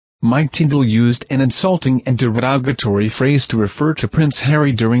Mike Tindall used an insulting and derogatory phrase to refer to Prince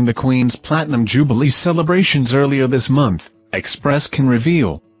Harry during the Queen's Platinum Jubilee celebrations earlier this month, Express can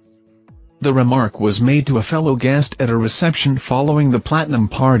reveal. The remark was made to a fellow guest at a reception following the Platinum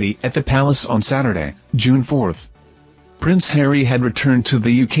Party at the Palace on Saturday, June 4. Prince Harry had returned to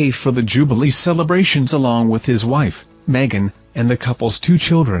the UK for the Jubilee celebrations along with his wife, Meghan, and the couple's 2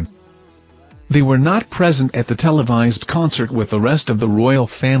 children. They were not present at the televised concert with the rest of the royal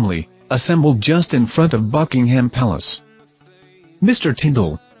family, assembled just in front of Buckingham Palace. Mr.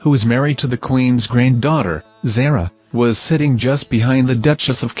 Tindall, who is married to the Queen's granddaughter, Zara, was sitting just behind the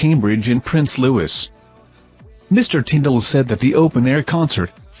Duchess of Cambridge and Prince Louis. Mr. Tindall said that the open-air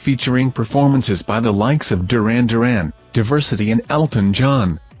concert, featuring performances by the likes of Duran Duran, Diversity and Elton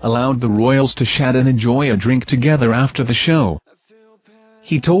John, allowed the royals to chat and enjoy a drink together after the show.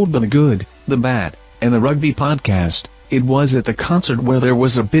 He told The Good, The Bad, and the Rugby podcast, "It was at the concert where there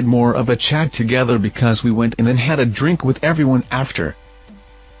was a bit more of a chat together because we went in and had a drink with everyone after.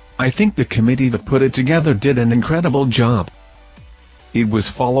 I think the committee that put it together did an incredible job." It was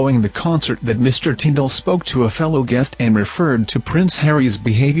following the concert that Mr. Tindall spoke to a fellow guest and referred to Prince Harry's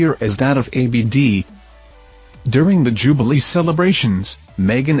behavior as that of ABD. During the Jubilee celebrations,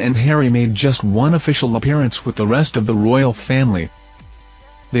 Meghan and Harry made just one official appearance with the rest of the royal family.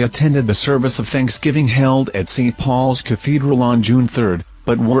 They attended the service of Thanksgiving held at St. Paul's Cathedral on June 3,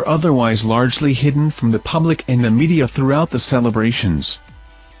 but were otherwise largely hidden from the public and the media throughout the celebrations.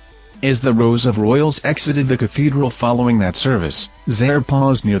 As the rows of royals exited the cathedral following that service, Zara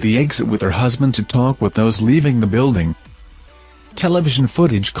paused near the exit with her husband to talk with those leaving the building. Television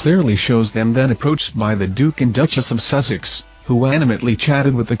footage clearly shows them then approached by the Duke and Duchess of Sussex, who animatedly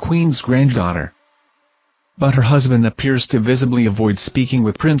chatted with the Queen's granddaughter. But her husband appears to visibly avoid speaking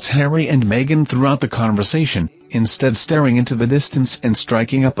with Prince Harry and Meghan throughout the conversation, instead staring into the distance and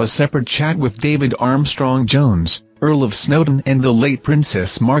striking up a separate chat with David Armstrong-Jones, Earl of Snowdon and the late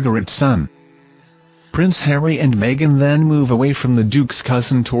Princess Margaret's son. Prince Harry and Meghan then move away from the Duke's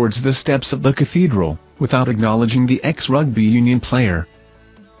cousin towards the steps of the cathedral, without acknowledging the ex-rugby union player.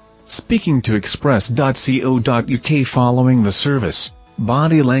 Speaking to Express.co.uk following the service,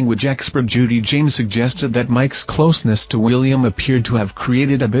 body language expert Judy James suggested that Mike's closeness to William appeared to have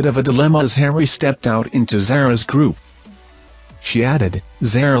created a bit of a dilemma as Harry stepped out into Zara's group. She added,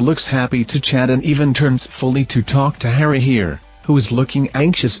 "Zara looks happy to chat and even turns fully to talk to Harry here, who is looking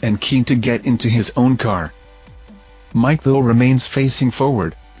anxious and keen to get into his own car." Mike though remains facing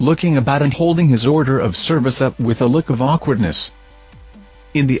forward, looking about and holding his order of service up with a look of awkwardness.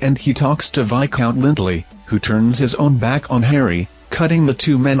 In the end he talks to Viscount Lindley, who turns his own back on Harry, cutting the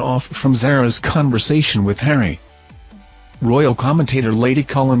 2 men off from Zara's conversation with Harry. Royal commentator Lady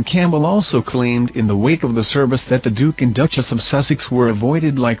Colin Campbell also claimed in the wake of the service that the Duke and Duchess of Sussex were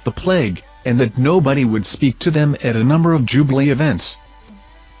avoided like the plague, and that nobody would speak to them at a number of Jubilee events.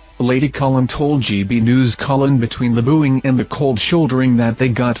 Lady Colin told GB News Colin between the booing and the cold shouldering that they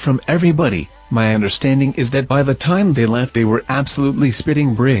got from everybody, "My understanding is that by the time they left they were absolutely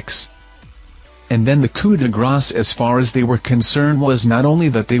spitting bricks. And then the coup de grace as far as they were concerned was not only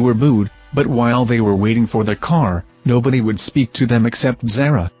that they were booed, but while they were waiting for their car, nobody would speak to them except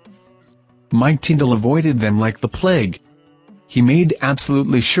Zara. Mike Tindall avoided them like the plague. He made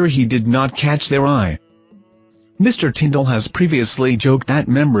absolutely sure he did not catch their eye." Mr. Tindall has previously joked that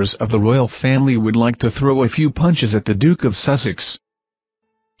members of the royal family would like to throw a few punches at the Duke of Sussex.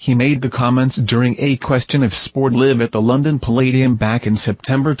 He made the comments during a Question of Sport live at the London Palladium back in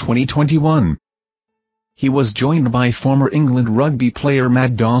September 2021. He was joined by former England rugby player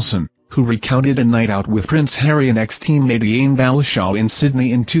Matt Dawson, who recounted a night out with Prince Harry and ex-teammate Ian Balshaw in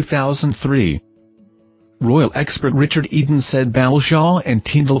Sydney in 2003. Royal expert Richard Eden said Balshaw and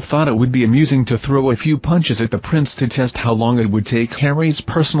Tindall thought it would be amusing to throw a few punches at the prince to test how long it would take Harry's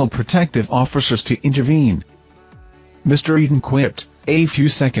personal protective officers to intervene. Mr. Eden quipped, "A few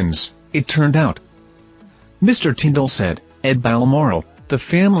seconds, it turned out." Mr. Tindall said, "At Balmoral, the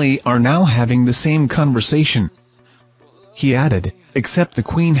family are now having the same conversation." He added, "Except the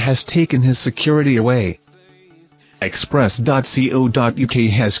Queen has taken his security away." Express.co.uk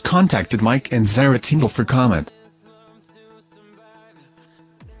has contacted Mike and Zara Tindall for comment.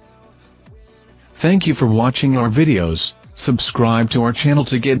 Thank you for watching our videos. Subscribe to our channel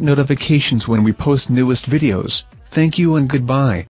to get notifications when we post newest videos. Thank you and goodbye.